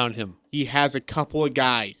talent around him. He has a couple of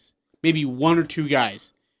guys, maybe one or two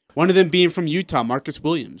guys. One of them being from Utah, Marcus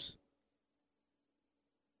Williams.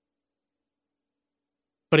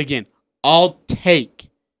 But again, I'll take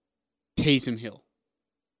Taysom Hill.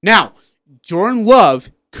 Now, Jordan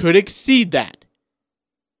Love could exceed that.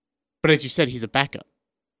 But as you said, he's a backup.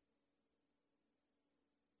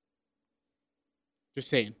 Just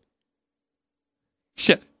saying.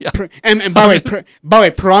 Yeah. And by the way,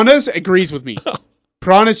 Piranhas agrees with me.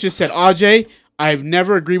 Piranhas just said, Ajay, I've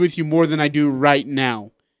never agreed with you more than I do right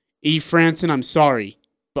now. E. Frandsen, I'm sorry,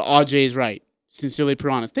 but Ajay is right. Sincerely,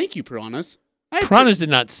 Piranhas. Thank you, Piranhas. Piranhas did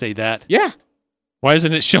not say that. Yeah. Why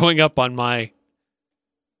isn't it showing up on my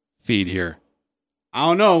feed here? I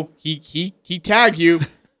don't know. He tagged you.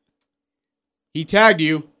 He tagged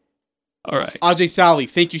you. All right. Ajay Salvesen,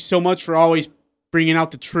 thank you so much for always bringing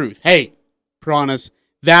out the truth. Hey, Piranhas,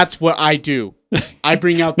 that's what I do. I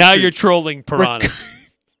bring out the now truth. You're trolling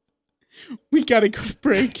Piranhas. We got to go to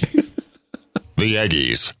break. The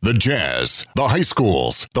Aggies, the Jazz, the high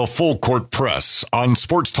schools, the full court press on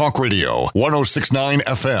Sports Talk Radio, 106.9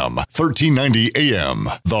 FM, 1390 AM.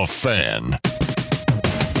 The Fan.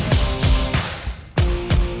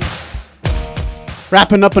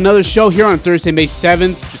 Wrapping up another show here on Thursday, May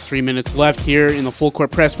 7th. Just 3 minutes left here in the full court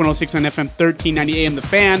press, 106.9 FM, 1390 AM. The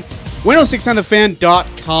Fan,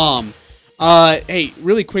 106.9thefan.com. Hey,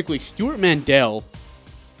 really quickly, Stuart Mandel,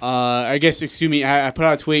 I put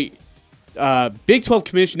out a tweet. Big 12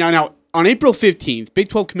 Commissioner, now on April 15th, Big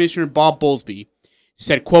 12 Commissioner Bob Bowlesby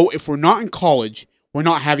said, quote, if we're not in college, we're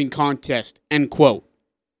not having contest, end quote.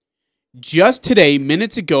 Just today,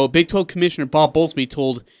 minutes ago, Big 12 Commissioner Bob Bowlesby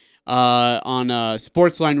told on a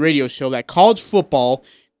Sportsline radio show that college football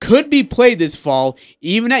could be played this fall,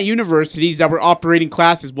 even at universities that were operating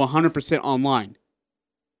classes 100% online.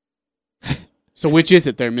 So which is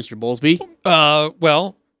it there, Mr. Bowlesby?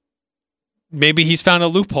 Well, maybe he's found a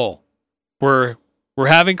loophole. We're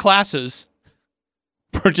having classes.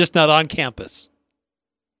 We're just not on campus.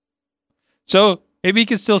 So maybe he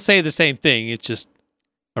can still say the same thing. It's just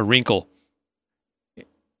a wrinkle.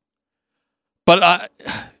 But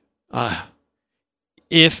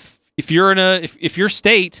if you're if your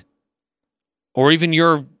state or even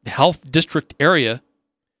your health district area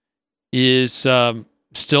is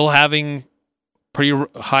still having pretty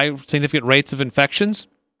high significant rates of infections,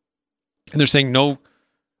 and they're saying no,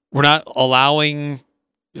 we're not allowing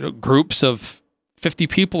groups of 50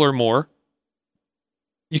 people or more,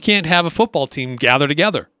 you can't have a football team gather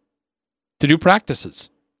together to do practices.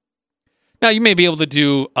 Now, you may be able to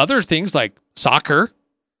do other things like soccer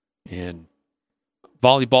and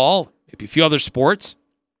volleyball, maybe a few other sports,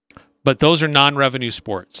 but those are non-revenue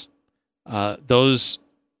sports. Those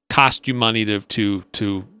cost you money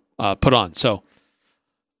to put on. So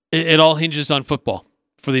it all hinges on football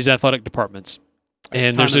for these athletic departments.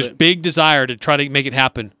 And there's this big desire to try to make it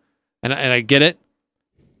happen. And I get it,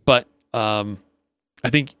 but I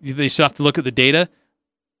think they still have to look at the data.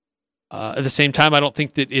 At the same time, I don't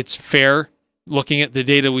think that it's fair looking at the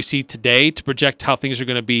data we see today to project how things are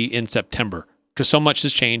going to be in September, because so much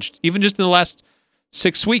has changed, even just in the last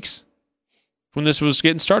 6 weeks when this was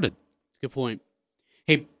getting started. Good point.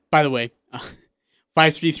 Hey, by the way,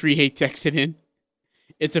 5338 texted in.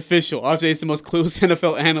 It's official. Ajay is the most clueless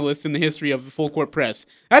NFL analyst in the history of the full court press.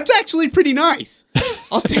 That's actually pretty nice.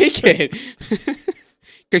 I'll take it.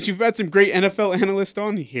 Because you've had some great NFL analysts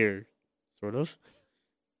on here. Sort of.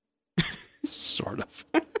 Sort of.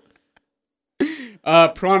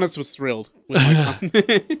 Piranhas was thrilled with my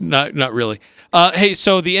comment. Not really. Hey,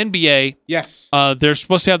 so the NBA. Yes. They're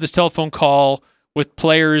supposed to have this telephone call with the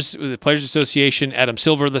Players Association, Adam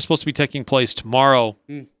Silver. That's supposed to be taking place tomorrow.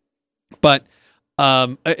 But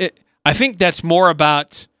I think that's more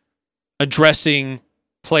about addressing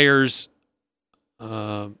players'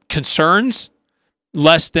 concerns,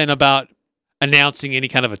 less than about announcing any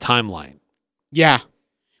kind of a timeline. Yeah.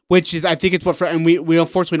 Which is, I think it's what, and we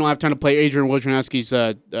unfortunately don't have time to play Adrian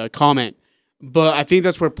Wojnarowski's comment, but I think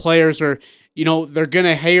that's where players are, they're going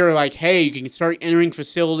to hear like, hey, you can start entering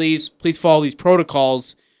facilities, please follow these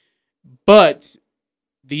protocols, but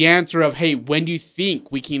the answer of, hey, when do you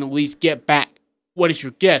think we can at least get back? What is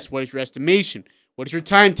your guess? What is your estimation? What is your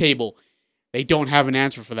timetable? They don't have an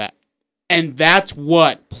answer for that. And that's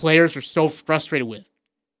what players are so frustrated with.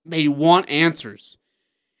 They want answers.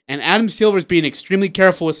 And Adam Silver is being extremely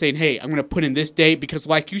careful with saying, hey, I'm going to put in this date because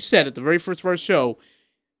like you said at the very first of our show,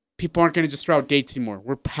 people aren't going to just throw out dates anymore.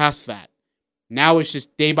 We're past that. Now it's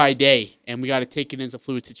just day by day, and we got to take it as a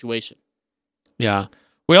fluid situation. Yeah,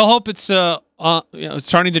 We all hope it's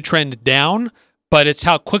starting to trend down, but it's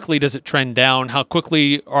how quickly does it trend down? How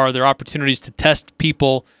quickly are there opportunities to test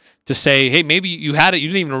people to say, hey, maybe you had it, you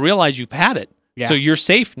didn't even realize you've had it, so you're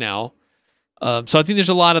safe now. So I think there's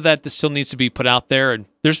a lot of that still needs to be put out there, and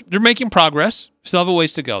they're making progress. Still have a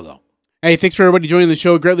ways to go, though. Hey, thanks for everybody joining the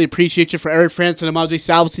show. Greatly appreciate you. For Eric Frandsen and Ajay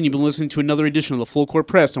Salvesen, you've been listening to another edition of the Full Court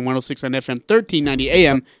Press on 106.9 FM, 1390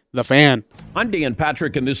 AM, The Fan. I'm Dan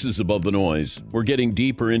Patrick, and this is Above the Noise. We're getting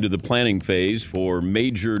deeper into the planning phase for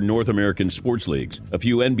major North American sports leagues. A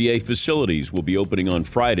few NBA facilities will be opening on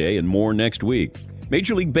Friday and more next week.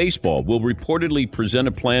 Major League Baseball will reportedly present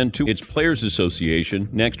a plan to its Players Association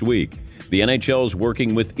next week. The NHL is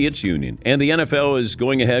working with its union, and the NFL is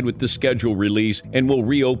going ahead with the schedule release and will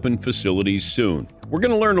reopen facilities soon. We're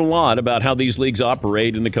going to learn a lot about how these leagues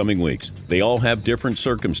operate in the coming weeks. They all have different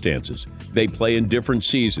circumstances. They play in different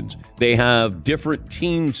seasons. They have different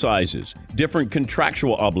team sizes, different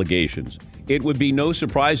contractual obligations. It would be no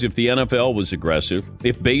surprise if the NFL was aggressive,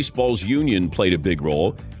 if baseball's union played a big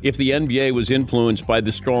role, if the NBA was influenced by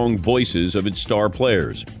the strong voices of its star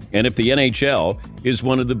players, and if the NHL is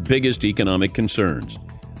one of the biggest economic concerns.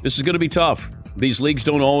 This is going to be tough. These leagues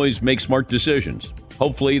don't always make smart decisions.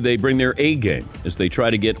 Hopefully they bring their A game as they try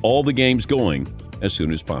to get all the games going as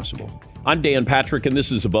soon as possible. I'm Dan Patrick, and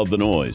this is Above the Noise.